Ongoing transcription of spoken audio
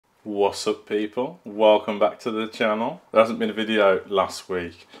What's up, people? Welcome back to the channel. There hasn't been a video last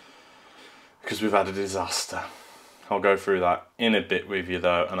week because we've had a disaster. I'll go through that in a bit with you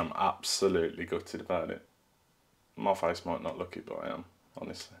though, and I'm absolutely gutted about it. My face might not look it, but I am,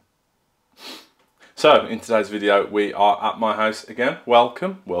 honestly. So in today's video we are at my house again.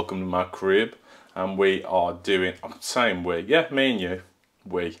 Welcome to my crib, and we are doing, I'm saying we, yeah, me and you,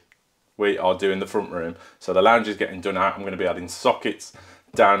 we are doing the front room. So the lounge is getting done out. I'm going to be adding sockets,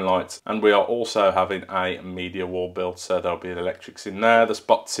 downlights, and we are also having a media wall built, so there'll be the electrics in there, the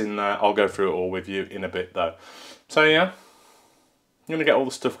spots in there. I'll go through it all with you in a bit though. So yeah, I'm going to get all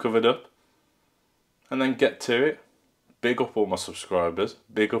the stuff covered up and then get to it. Big up all my subscribers,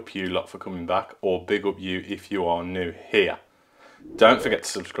 big up you lot for coming back, or big up you if you are new here. Don't forget to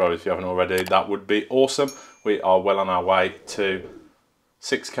subscribe if you haven't already, that would be awesome. We are well on our way to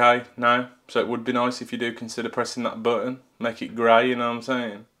 6k now, so it would be nice if you do consider pressing that button, make it grey, you know what I'm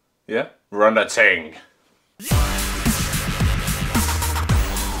saying? Yeah? Run the ting!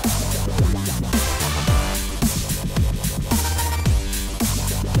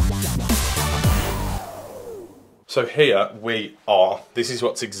 So here we are, this is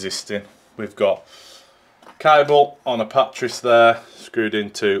what's existing. We've got cable on a pattress there, screwed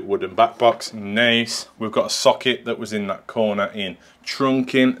into wooden back box, nice. We've got a socket that was in that corner in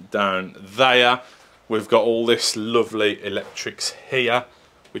trunking down there. We've got all this lovely electrics here,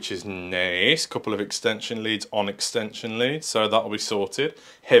 which is nice. Couple of extension leads on extension leads, so that'll be sorted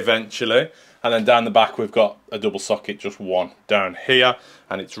eventually. And then down the back we've got a double socket, just one down here,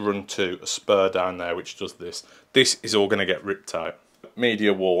 and it's run to a spur down there which does this. This is all going to get ripped out.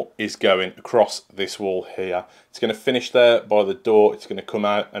 Media wall is going across this wall here. It's going to finish there by the door. It's going to come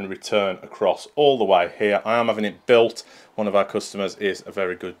out and return across all the way here. I am having it built. One of our customers is a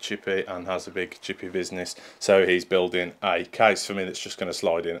very good chippy and has a big chippy business, so he's building a case for me that's just going to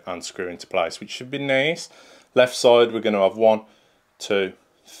slide in and screw into place, which should be nice. Left side we're going to have 1, 2,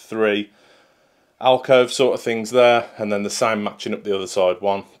 3 alcove sort of things there, and then the same matching up the other side,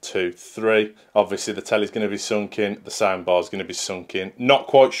 1, 2, 3. Obviously the telly's going to be sunk in, the sound bar's going to be sunk in. Not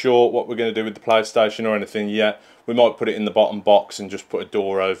quite sure what we're going to do with the PlayStation or anything yet. We might put it in the bottom box and just put a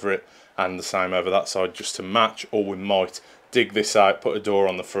door over it, and the same over that side just to match, or we might dig this out, put a door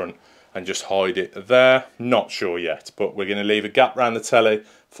on the front and just hide it there. Not sure yet, but we're going to leave a gap around the telly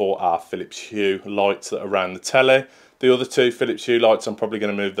for our Philips Hue lights that are around the telly. The other 2 Philips Hue lights, I'm probably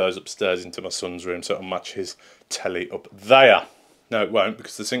going to move those upstairs into my son's room so it'll match his telly up there. No, it won't,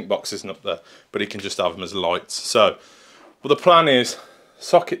 because the sync box isn't up there, but he can just have them as lights. So, well, the plan is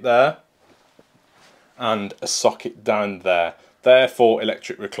socket there and a socket down there. They're for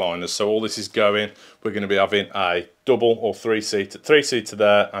electric recliners, so all this is going, we're going to be having a double or three-seater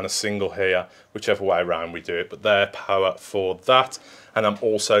there and a single here, whichever way around we do it, but they're power for that. And I'm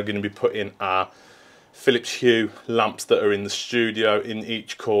also going to be putting our Philips Hue lamps that are in the studio in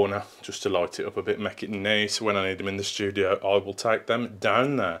each corner, just to light it up a bit, make it nice. When I need them in the studio, I will take them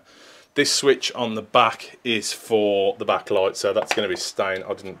down there. This switch on the back is for the backlight, so that's going to be staying.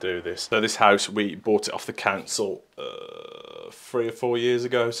 I didn't do this. So this house, we bought it off the council 3 or 4 years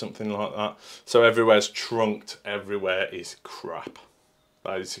ago, something like that. So everywhere's trunked, everywhere is crap,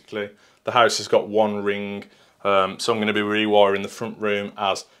 basically. The house has got 1 ring, so I'm going to be rewiring the front room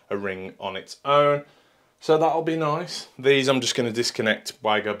as a ring on its own. So that'll be nice. These I'm just going to disconnect,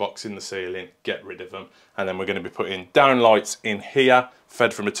 Wago box in the ceiling, get rid of them. And then we're going to be putting down lights in here,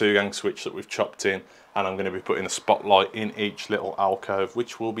 fed from a 2-gang switch that we've chopped in. And I'm going to be putting a spotlight in each little alcove,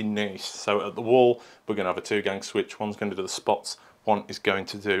 which will be nice. So at the wall, we're going to have a 2-gang switch. One's going to do the spots, one is going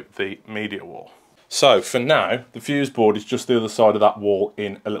to do the media wall. So for now, the fuse board is just the other side of that wall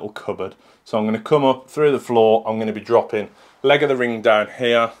in a little cupboard. So I'm going to come up through the floor. I'm going to be dropping leg of the ring down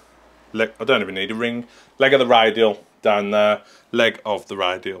here. I don't even need a ring. Leg of the radial down there, leg of the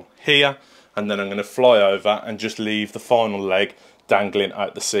radial here, and then I'm going to fly over and just leave the final leg dangling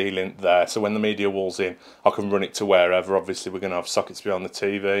out the ceiling there. So when the media wall's in, I can run it to wherever. Obviously we're going to have sockets behind the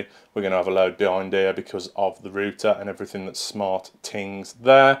TV, we're going to have a load behind here because of the router and everything that's smart tings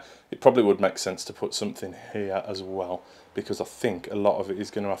there. It probably would make sense to put something here as well, because I think a lot of it is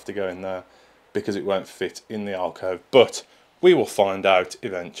going to have to go in there because it won't fit in the alcove, but we will find out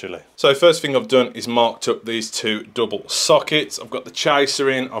eventually. So first thing I've done is marked up these 2 double sockets. I've got the chaser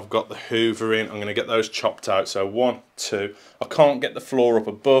in, I've got the hoover in. I'm going to get those chopped out. So 1, 2. I can't get the floor up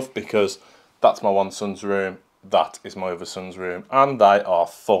above because that's my one son's room, that is my other son's room, and they are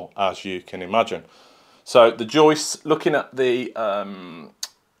full, as you can imagine. So the joists, looking at the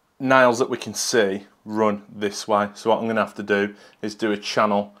nails that we can see, run this way. So what I'm going to have to do is do a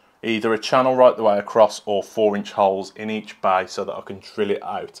channel either a channel right the way across or 4-inch holes in each bay so that I can drill it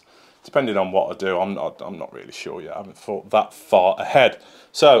out. Depending on what I do, I'm not really sure yet. I haven't thought that far ahead.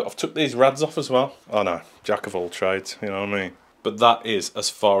 So I've took these rads off as well. Oh no, jack of all trades, you know what I mean? But that is as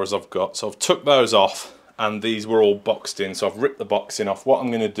far as I've got. So I've took those off and these were all boxed in. So I've ripped the boxing off. What I'm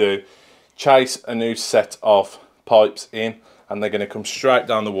going to do, chase a new set of pipes in and they're going to come straight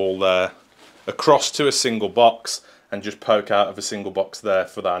down the wall there, across to a single box and just poke out of a single box there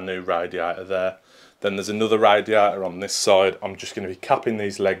for our new radiator there. Then there's another radiator on this side. I'm just going to be capping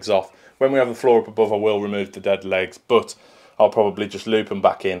these legs off. When we have the floor up above, I will remove the dead legs, but I'll probably just loop them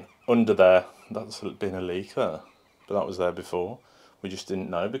back in under there. That's been a leak there, but that was there before. We just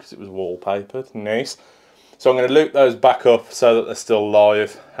didn't know because it was wallpapered. Nice. So I'm going to loop those back up so that they're still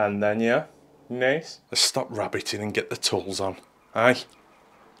live, and then yeah, nice. Let's stop rabbiting and get the tools on, eh?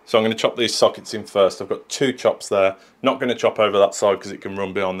 So I'm going to chop these sockets in first. I've got 2 chops there. Not going to chop over that side because it can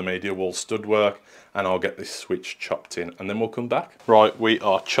run beyond the media wall stud work. And I'll get this switch chopped in and then we'll come back. Right, we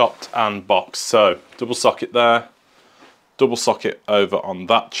are chopped and boxed. So double socket there, double socket over on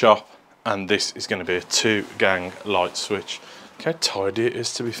that chop, and this is going to be a 2-gang light switch. Look how tidy it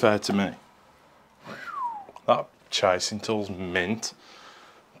is, to be fair to me. That chasing tool's mint.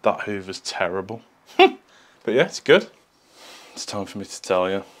 That hoover's terrible. But yeah, it's good. It's time for me to tell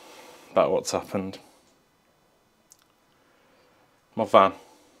you about what's happened. My van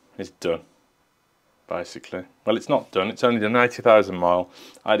is done. Basically. Well, it's not done, it's only done 80,000 mile.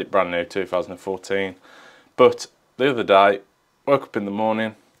 I had it brand new 2014, but the other day woke up in the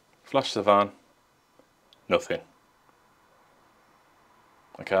morning, flashed the van, nothing.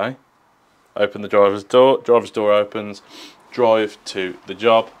 Okay, open the driver's door opens, drive to the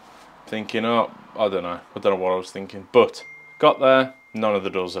job, thinking, oh, I don't know what I was thinking, but got there, none of the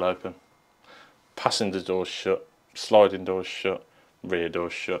doors will open. Passenger doors shut, sliding doors shut, rear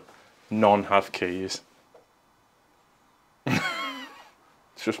doors shut. None have keys. It's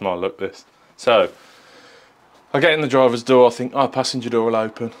just my luck, this. So I get in the driver's door, I think, oh, passenger door will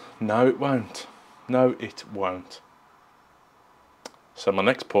open. No, it won't. No, it won't. So my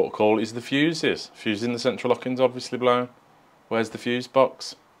next port call is the fuses. Fuse in the central locking's obviously blown. Where's the fuse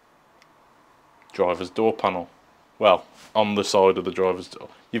box? Driver's door panel. Well, on the side of the driver's door.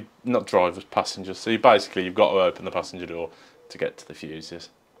 You've not driver's, passengers. So you've got to open the passenger door to get to the fuses.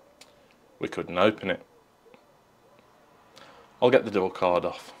 We couldn't open it. I'll get the door card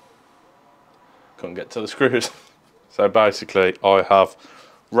off. Couldn't get to the screws. So basically I have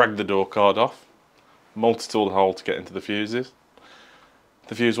ragged the door card off, multi-tool the hole to get into the fuses.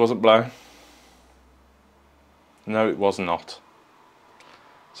 The fuse wasn't blown. No, it was not.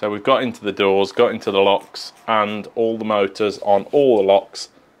 So we've got into the doors, got into the locks, and all the motors on all the locks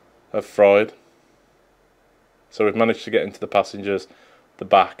have fried. So we've managed to get into the passengers, the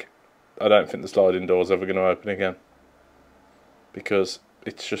back. I don't think the sliding door's ever going to open again because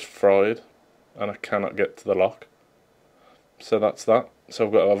it's just fried and I cannot get to the lock. So that's that. So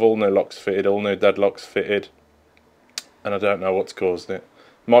I've got to have all new locks fitted, all new deadlocks fitted, and I don't know what's caused it.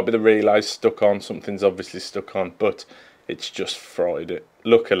 Might be the relay's stuck on, something's obviously stuck on, but it's just fried it.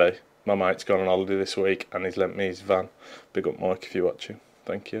 Luckily, my mate's gone on holiday this week and he's lent me his van. Big up Mike if you're watching.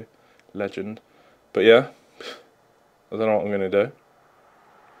 Thank you. Legend. But yeah, I don't know what I'm going to do.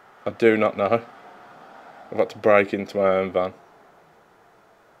 I do not know. I've had to break into my own van.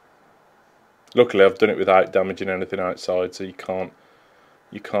 Luckily I've done it without damaging anything outside, so you can't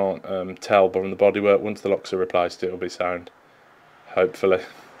tell from the bodywork. Once the locks are replaced it'll be sound. Hopefully.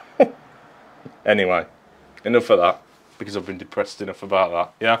 Anyway, enough of that, because I've been depressed enough about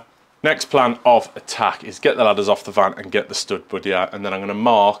that, yeah? Next plan of attack is get the ladders off the van and get the stud buddy out, and then I'm going to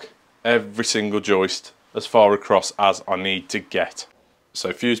mark every single joist as far across as I need to get.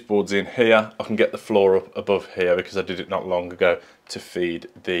 So fuse boards in here, I can get the floor up above here because I did it not long ago to feed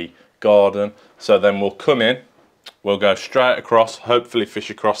the garden. So then we'll come in, we'll go straight across, hopefully fish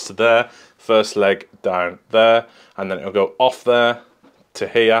across to there, first leg down there, and then it'll go off there to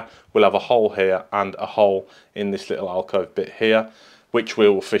here. We'll have a hole here and a hole in this little alcove bit here, which we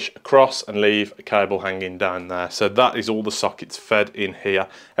will fish across and leave a cable hanging down there. So that is all the sockets fed in here.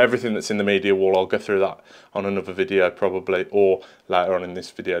 Everything that's in the media wall, I'll go through that on another video probably, or later on in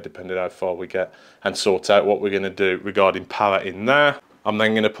this video depending how far we get, and sort out what we're going to do regarding power in there. I'm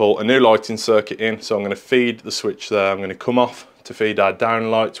then going to pull a new lighting circuit in, so I'm going to feed the switch there. I'm going to come off to feed our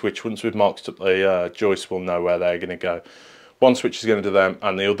down lights, which once we've marked up the joists we'll know where they're going to go. One switch is going to do them,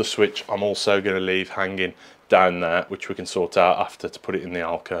 and the other switch I'm also going to leave hanging down there, which we can sort out after to put it in the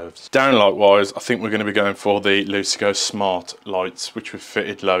alcoves. Downlight wise, I think we're going to be going for the Lucigo Smart lights, which we've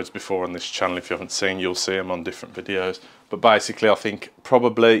fitted loads before on this channel. If you haven't seen, you'll see them on different videos. but basically I think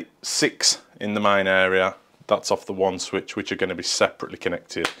probably 6 in the main area. That's off the one switch, which are going to be separately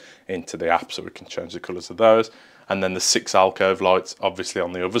connected into the app, so we can change the colours of those. And then the 6 alcove lights, obviously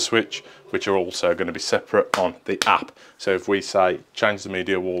on the other switch, which are also going to be separate on the app. So if we say change the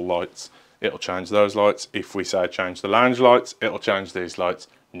media wall lights, it'll change those lights. If we say change the lounge lights, it'll change these lights.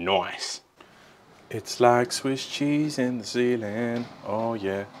 Nice. It's like Swiss cheese in the ceiling. Oh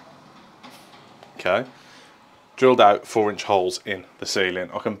yeah. Okay. Drilled out 4-inch holes in the ceiling.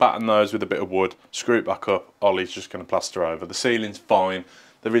 I can batten those with a bit of wood, screw it back up. Ollie's just going to plaster over. The ceiling's fine.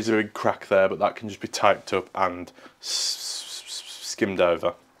 There is a big crack there, but that can just be taped up and skimmed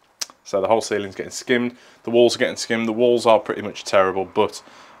over. So the whole ceiling's getting skimmed. The walls are getting skimmed. The walls are pretty much terrible, but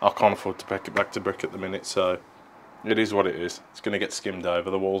I can't afford to pack it back to brick at the minute, so it is what it is. It's going to get skimmed over.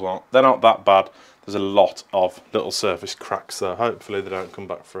 The walls they're not that bad. There's a lot of little surface cracks though. Hopefully they don't come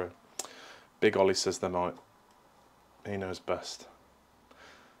back through. Big Ollie says they might. He knows best.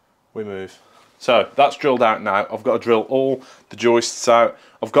 We move. So that's drilled out now. I've got to drill all the joists out.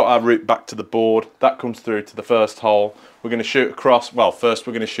 I've got our route back to the board. That comes through to the first hole. We're going to shoot across. Well, first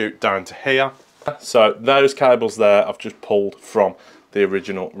we're going to shoot down to here. So those cables there I've just pulled from the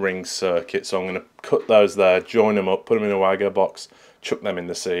original ring circuit. So I'm going to cut those there, join them up, put them in a Wago box, chuck them in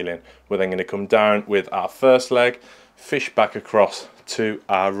the ceiling. We're then going to come down with our first leg, fish back across to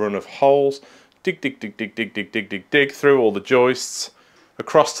our run of holes. Dig through all the joists,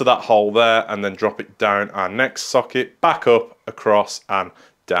 across to that hole there, and then drop it down our next socket, back up, across, and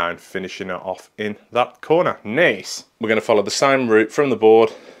down, finishing it off in that corner. Nice. We're going to follow the same route from the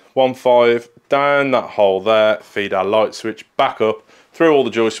board, 1.5, down that hole there, feed our light switch, back up, through all the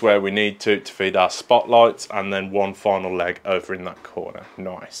joists where we need to feed our spotlights, and then one final leg over in that corner.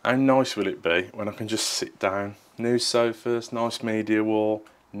 Nice. How nice will it be when I can just sit down, new sofas, nice media wall,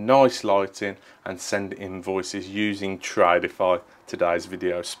 nice lighting, and send invoices using Tradify, today's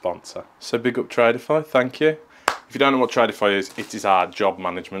video sponsor. So big up Tradify, thank you. If you don't know what Tradify is, it is our job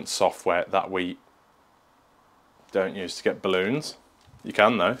management software that we don't use to get balloons. You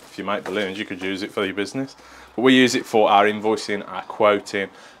can though, if you make balloons you could use it for your business. But we use it for our invoicing, our quoting,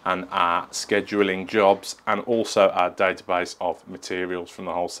 and our scheduling jobs, and also our database of materials from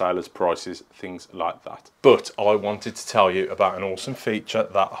the wholesalers, prices, things like that. But I wanted to tell you about an awesome feature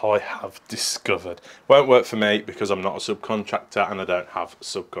that I have discovered. Won't work for me because I'm not a subcontractor and I don't have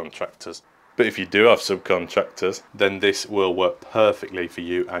subcontractors. But if you do have subcontractors, then this will work perfectly for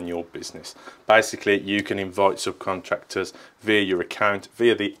you and your business. Basically, you can invite subcontractors via your account,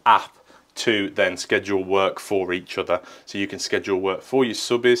 via the app, to then schedule work for each other. So you can schedule work for your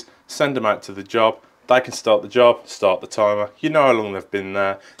subbies, send them out to the job, they can start the job, start the timer, you know how long they've been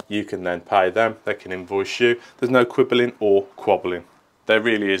there, you can then pay them, they can invoice you, there's no quibbling or quabbling. There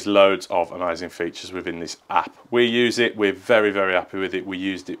really is loads of amazing features within this app. We use it, we're very, very happy with it. We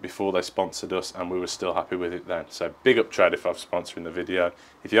used it before they sponsored us and we were still happy with it then. So big up Tradify for sponsoring the video.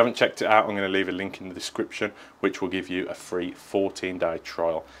 If you haven't checked it out, I'm going to leave a link in the description, which will give you a free 14-day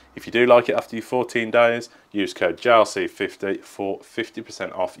trial. If you do like it after your 14 days, use code JLC50 for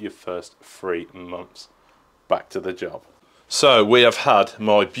 50% off your first 3 months. Back to the job. So we have had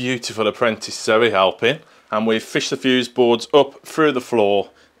my beautiful apprentice Zoe helping, and we've fished the fuse boards up through the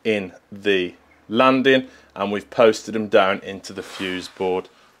floor in the landing, and we've posted them down into the fuse board.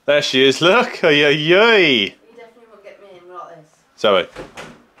 There she is, look! Ay, ay, ay. You definitely won't get me in like this. Zoe,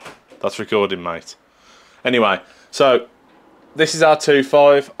 that's recording, mate. Anyway, so this is our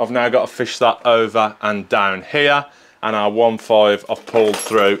 2.5. I've now got to fish that over and down here, and our 1.5 I've pulled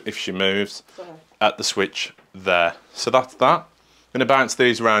through, if she moves, at the switch there. So that's that. I'm going to bounce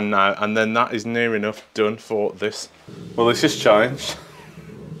these around now, and then that is near enough done for this. Well, this has changed.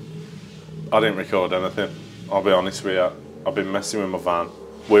 I didn't record anything, I'll be honest with you. I've been messing with my van.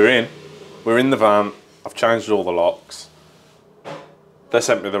 We're in the van. I've changed all the locks. They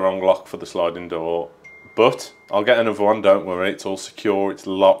sent me the wrong lock for the sliding door, but I'll get another one, don't worry. It's all secure, it's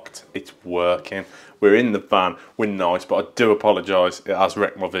locked, it's working. We're in the van, we're nice, but I do apologise, it has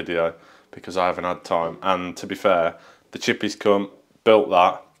wrecked my video because I haven't had time. And to be fair, the chippies come, built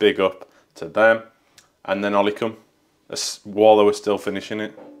that, big up to them, and then Ollie come while they were still finishing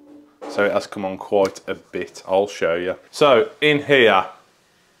it. So it has come on quite a bit, I'll show you. So in here,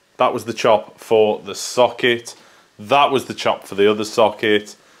 that was the chop for the socket, that was the chop for the other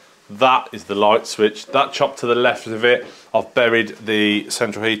socket, that is the light switch. That chop to the left of it, I've buried the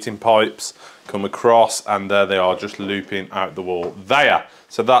central heating pipes, come across, and there they are, just looping out the wall there.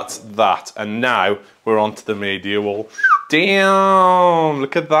 So that's that, and now we're on to the media wall. Damn,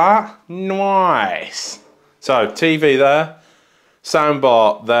 look at that, nice. So TV there,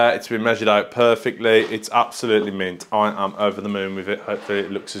 Soundbar there, it's been measured out perfectly. It's absolutely mint. I am over the moon with it. Hopefully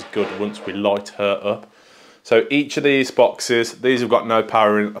it looks as good once we light her up. So each of these boxes, these have got no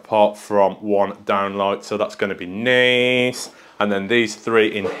power in apart from one downlight, so that's going to be nice. And then these three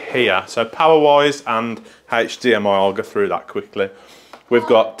in here. So power wise and HDMI, I'll go through that quickly. We've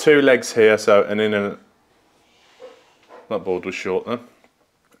got two legs here, so an in and that board was short then.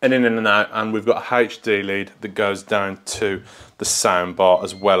 An in and an out, and we've got a HD lead that goes down to the sound bar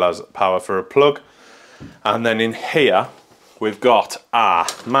as well as power for a plug. And then in here we've got our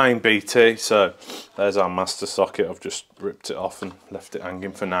main BT, so there's our master socket. I've just ripped it off and left it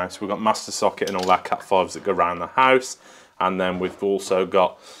hanging for now. So we've got master socket and all our Cat 5s that go around the house, and then we've also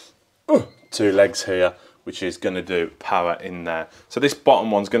got two legs here which is going to do power in there. So this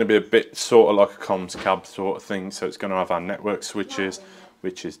bottom one's going to be a bit sort of like a comms cab sort of thing, so it's going to have our network switches,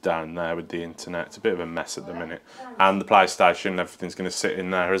 which is down there with the internet. It's a bit of a mess at the minute, and the PlayStation and everything's going to sit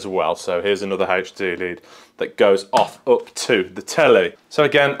in there as well. So here's another HD lead that goes off up to the telly. So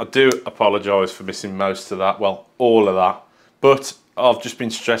again, I do apologise for missing most of that, well, all of that, but I've just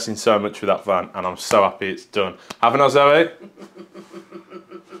been stressing so much with that van and I'm so happy it's done. Haven't I, Zoe?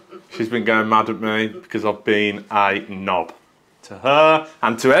 She's been going mad at me because I've been a knob to her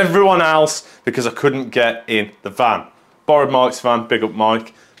and to everyone else because I couldn't get in the van. Borrowed Mike's van, big up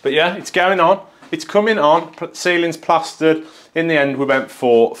Mike. But yeah, it's going on. It's coming on. Ceiling's plastered. In the end, we went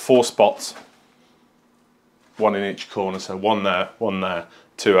for 4 spots. 1 in each corner. So 1 there,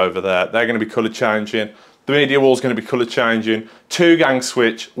 2 over there. They're going to be colour changing. The media wall's going to be colour changing. 2 gang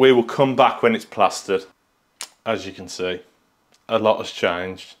switch. We will come back when it's plastered. As you can see, a lot has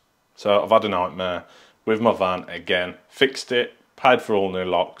changed. So I've had a nightmare with my van again. Fixed it, paid for all new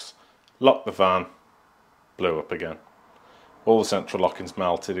locks, locked the van, blew up again. All the central locking's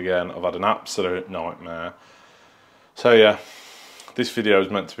melted again. I've had an absolute nightmare. So yeah, this video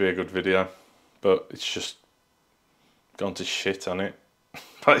is meant to be a good video, but it's just gone to shit on it.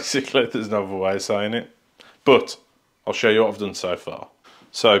 Basically, there's no other way of saying it. But I'll show you what I've done so far.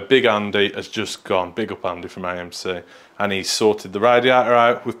 So Big Andy has just gone, big up Andy from AMC, and he's sorted the radiator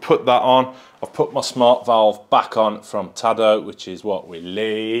out. We've put that on. I've put my smart valve back on from Tado, which is what we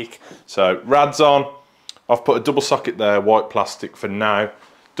like. So rad's on. I've put a double socket there, white plastic for now.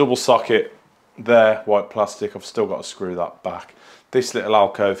 Double socket there, white plastic. I've still got to screw that back. This little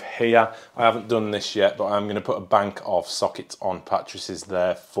alcove here, I haven't done this yet, but I'm going to put a bank of sockets on mattresses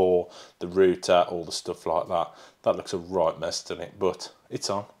there for the router, all the stuff like that. That looks a right mess, doesn't it? But it's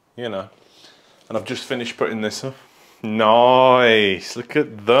on, you know. And I've just finished putting this up. Nice, look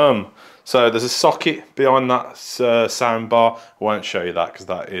at them. So there's a socket behind that sound bar. I won't show you that because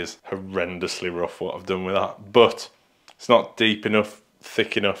that is horrendously rough what I've done with that. But it's not deep enough,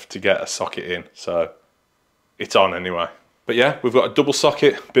 thick enough to get a socket in. So it's on anyway. But yeah, we've got a double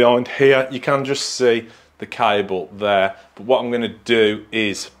socket behind here. You can just see the cable there. But what I'm going to do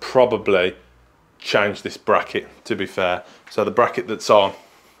is probably change this bracket, to be fair. So the bracket that's on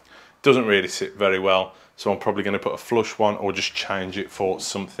doesn't really sit very well. So I'm probably going to put a flush one or just change it for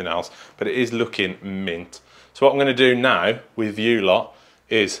something else. But it is looking mint. So what I'm going to do now with you lot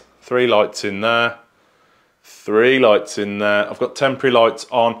is 3 lights in there, 3 lights in there. I've got temporary lights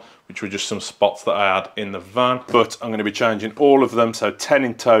on, which were just some spots that I had in the van. But I'm going to be changing all of them, so 10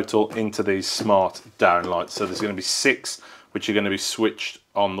 in total, into these smart down lights. So there's going to be 6, which are going to be switched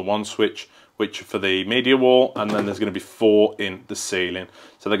on the one switch, which are for the media wall, and then there's going to be 4 in the ceiling.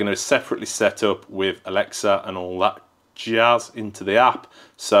 So they're going to be separately set up with Alexa and all that jazz into the app,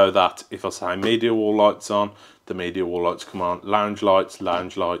 so that if I say media wall lights on, the media wall lights come on, lounge lights,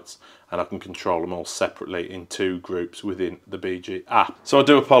 and I can control them all separately in 2 groups within the BG app. So I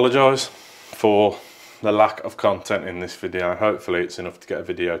do apologise for the lack of content in this video. Hopefully it's enough to get a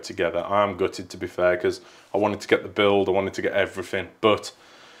video together. I am gutted, to be fair, because I wanted to get the build, I wanted to get everything, but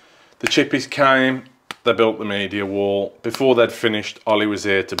the chippies came, they built the media wall. Before they'd finished, Ollie was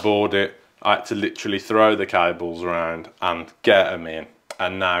here to board it. I had to literally throw the cables around and get them in.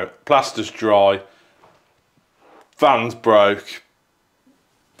 And now plaster's dry, van's broke,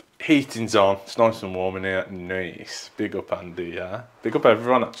 heating's on, it's nice and warm in here, nice. Big up Andy, yeah. Big up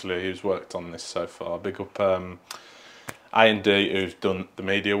everyone actually who's worked on this so far. Big up A&D who's done the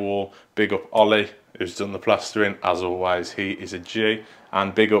media wall. Big up Ollie who's done the plastering, as always, he is a G.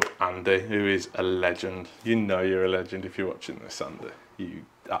 And big up Andy, who is a legend. You know you're a legend if you're watching this, Andy. You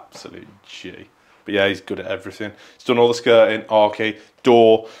absolute G. But yeah, he's good at everything. He's done all the skirting, archy,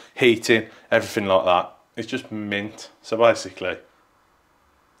 door, heating, everything like that. It's just mint. So basically,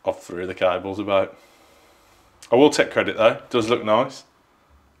 I've threw the cables about. I will take credit though, it does look nice.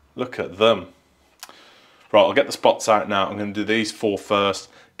 Look at them. Right, I'll get the spots out now. I'm going to do these 4 first,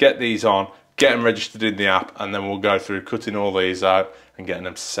 get these on, get them registered in the app, and then we'll go through cutting all these out and getting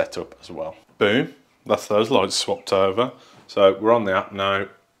them set up as well. Boom, that's those lights swapped over. So we're on the app now.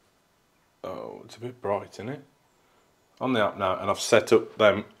 Oh, it's a bit bright, isn't it? On the app now, and I've set up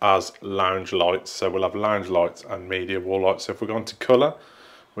them as lounge lights. So we'll have lounge lights and media wall lights. So if we go into colour,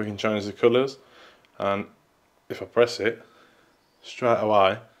 we can change the colours, and if I press it, straight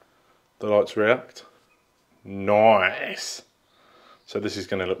away the lights react. Nice. So this is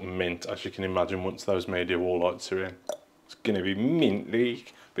going to look mint, as you can imagine, once those media wall lights are in. It's going to be mint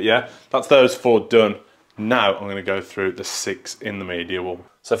leak. But yeah, that's those 4 done. Now I'm going to go through the 6 in the media wall.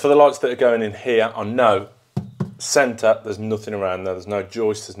 So for the lights that are going in here, I know centre, there's nothing around there. There's no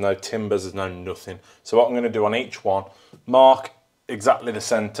joist, there's no timbers, there's no nothing. So what I'm going to do on each one, mark exactly the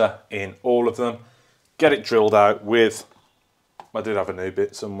centre in all of them, get it drilled out with, I did have a new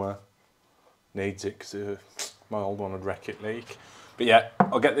bit somewhere, needs it because my old one would wreck it leak. But yeah,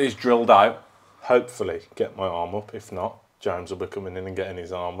 I'll get these drilled out, hopefully get my arm up. If not, James will be coming in and getting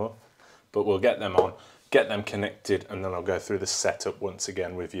his arm up. But we'll get them on, get them connected, and then I'll go through the setup once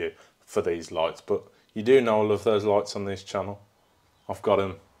again with you for these lights. But you do know I love those lights on this channel. I've got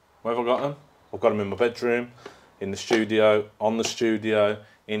them, where have I got them? I've got them in my bedroom, in the studio, on the studio,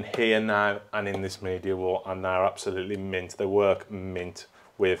 in here now, and in this media wall, and they're absolutely mint. They work mint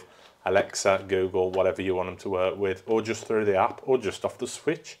with Alexa, Google, whatever you want them to work with, or just through the app, or just off the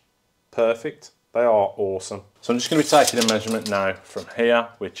switch. Perfect. They are awesome. So I'm just going to be taking a measurement now from here,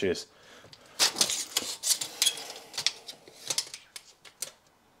 which is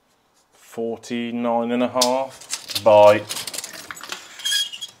 49.5 by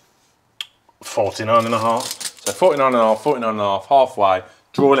 49.5. So 49.5, 49.5, halfway,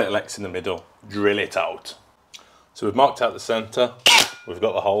 draw a little X in the middle, drill it out. So we've marked out the centre, we've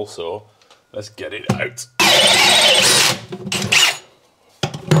got the hole saw, let's get it out.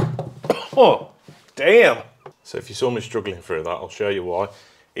 Oh, damn. So if you saw me struggling through that, I'll show you why.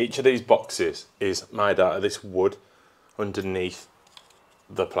 Each of these boxes is made out of this wood underneath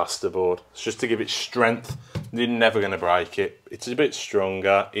the plasterboard. It's just to give it strength. You're never going to break it. It's a bit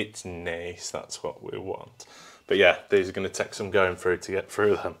stronger. It's nice. That's what we want. But yeah, these are going to take some going through to get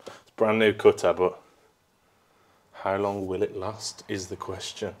through them. It's a brand new cutter, but how long will it last is the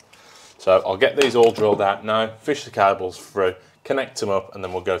question. So I'll get these all drilled out now, fish the cables through, connect them up, and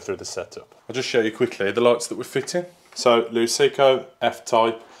then we'll go through the setup. I'll just show you quickly the lights that we're fitting. So Lucico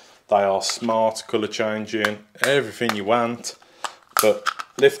F-type, they are smart, colour changing, everything you want. But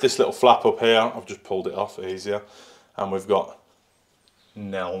lift this little flap up here, I've just pulled it off easier, and we've got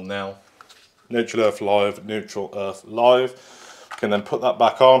Neutral Earth Live, Neutral Earth Live. You can then put that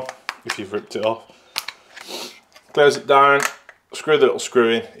back on if you've ripped it off. Close it down, screw the little screw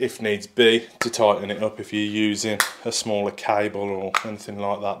in if needs be to tighten it up. If you're using a smaller cable or anything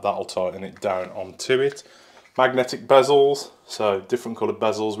like that, that'll tighten it down onto it. Magnetic bezels, so different coloured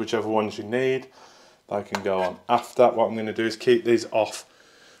bezels, whichever ones you need. They can go on after. What I'm going to do is keep these off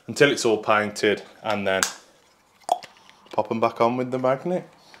until it's all painted and then pop them back on with the magnet.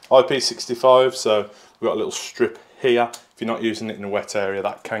 IP65, so we've got a little strip here. If you're not using it in a wet area,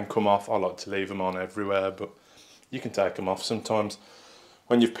 that can come off. I like to leave them on everywhere, but you can take them off. Sometimes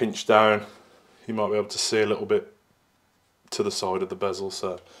when you've pinched down, you might be able to see a little bit to the side of the bezel,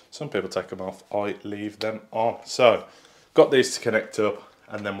 so some people take them off. I leave them on. So got these to connect up,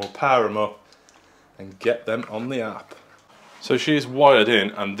 and then we'll power them up and get them on the app. So she's wired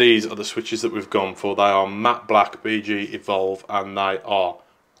in, and these are the switches that we've gone for. They are matte black BG Evolve, and they are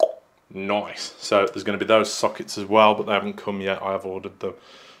nice. So there's going to be those sockets as well, but they haven't come yet. I have ordered them.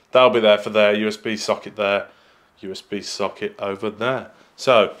 They'll be there for there. USB socket there, USB socket over there.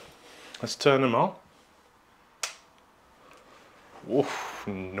 So let's turn them on. Oof,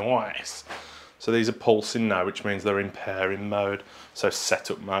 nice. So these are pulsing now, which means they're in pairing mode, so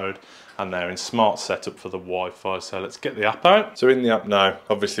setup mode, and they're in smart setup for the Wi-Fi. So let's get the app out. So in the app now,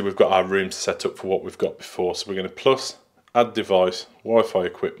 obviously we've got our rooms set up for what we've got before. So we're going to plus, add device, Wi-Fi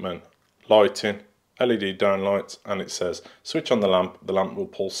equipment, lighting, LED down lights, and it says switch on the lamp will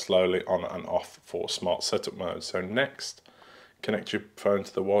pulse slowly on and off for smart setup mode. So next, connect your phone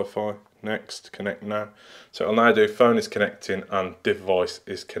to the Wi-Fi. Next, connect now. So it'll now do phone is connecting and device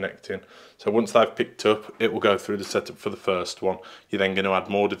is connecting. So once they've picked up, it will go through the setup for the first one. You're then going to add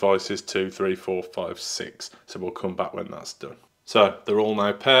more devices, 2, 3, 4, 5, 6. So we'll come back when that's done. So they're all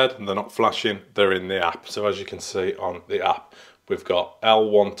now paired and they're not flashing, they're in the app. So as you can see on the app, we've got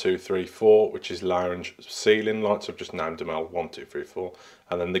L1234, which is lounge ceiling lights. I've just named them L1234.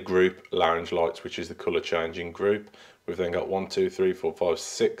 And then the group lounge lights, which is the colour changing group. We've then got 1, 2, 3, 4, 5,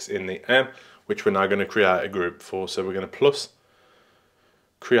 6 in the M, which we're now going to create a group for. So we're going to plus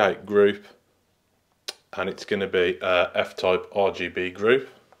create group, and it's going to be a F-type RGB group.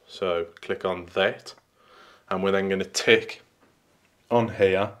 So click on that, and we're then going to tick on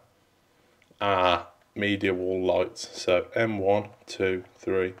here our media wall lights. So M1, 2,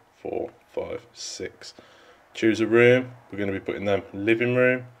 3, 4, 5, 6. Choose a room. We're going to be putting them living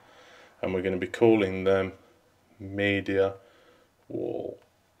room, and we're going to be calling them media wall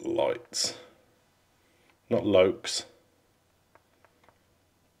lights, not lokes.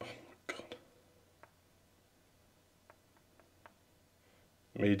 Oh my god.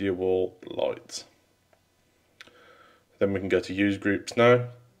 Media wall lights. Then we can go to use groups now,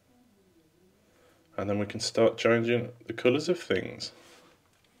 and then we can start changing the colours of things.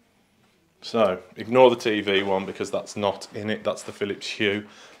 So ignore the TV one because that's not in it, that's the Philips Hue,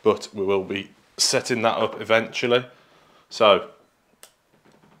 but we will be setting that up eventually. So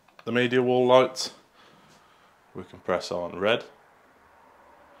the media wall lights, we can press on red,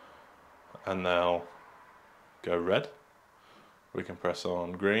 and they'll go red. We can press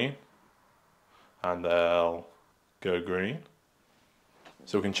on green, and they'll go green.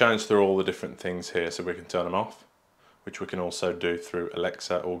 So we can change through all the different things here, so we can turn them off, which we can also do through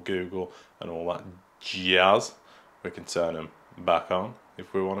Alexa or Google and all that jazz. We can turn them back on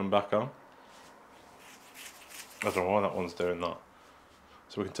if we want them back on. I don't know why that one's doing that.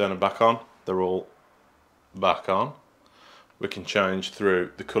 So we can turn them back on, they're all back on. We can change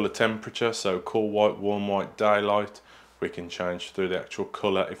through the colour temperature, so cool white, warm white, daylight. We can change through the actual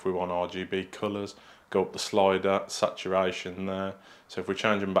colour if we want RGB colours. Go up the slider, saturation there. So if we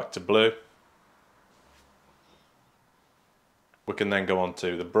change them back to blue, we can then go on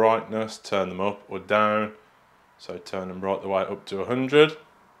to the brightness, turn them up or down. So turn them right the way up to 100.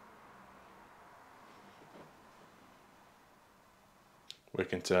 We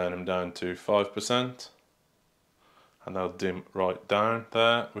can turn them down to 5%, and they'll dim right down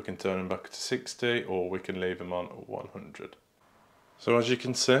there. We can turn them back to 60, or we can leave them on 100. So as you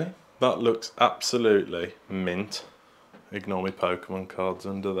can see, that looks absolutely mint. Ignore my Pokemon cards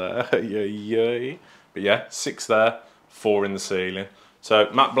under there. Yay. But yeah, 6 there, 4 in the ceiling. So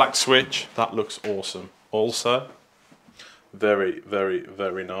matte black switch, that looks awesome. Also, very, very,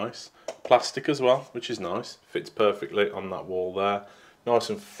 very nice. Plastic as well, which is nice. Fits perfectly on that wall there.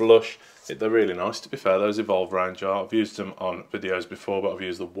 Nice and flush. They're really nice, to be fair. Those Evolve range are. I've used them on videos before, but I've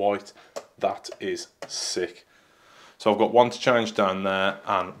used the white. That is sick. So I've got one to change down there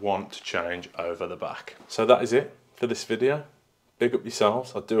and one to change over the back. So that is it for this video. Big up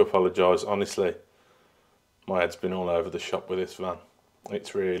yourselves. I do apologise, honestly. My head's been all over the shop with this van.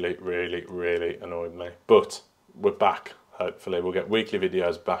 It's really, really, really annoyed me. But we're back, hopefully. We'll get weekly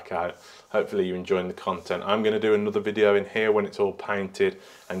videos back out. Hopefully you're enjoying the content. I'm going to do another video in here when it's all painted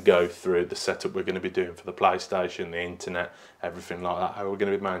and go through the setup we're going to be doing for the PlayStation, the internet, everything like that. How we're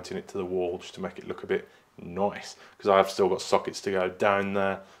going to be mounting it to the wall just to make it look a bit nice. Because I've still got sockets to go down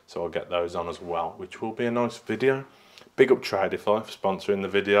there, so I'll get those on as well, which will be a nice video. Big up Tradify for sponsoring the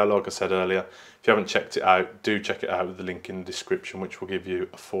video. Like I said earlier, if you haven't checked it out, do check it out with the link in the description, which will give you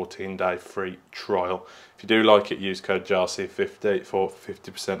a 14-day free trial. If you do like it, use code JARC50 for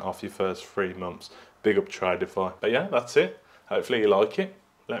 50% off your first 3 months. Big up Tradify. But yeah, that's it. Hopefully you like it.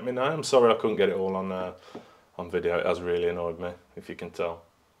 Let me know. I'm sorry I couldn't get it all on video. It has really annoyed me, if you can tell.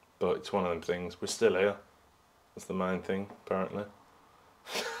 But it's one of them things. We're still here. That's the main thing, apparently.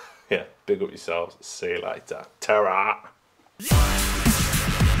 Yeah, big up yourselves. See you later. Ta-ra!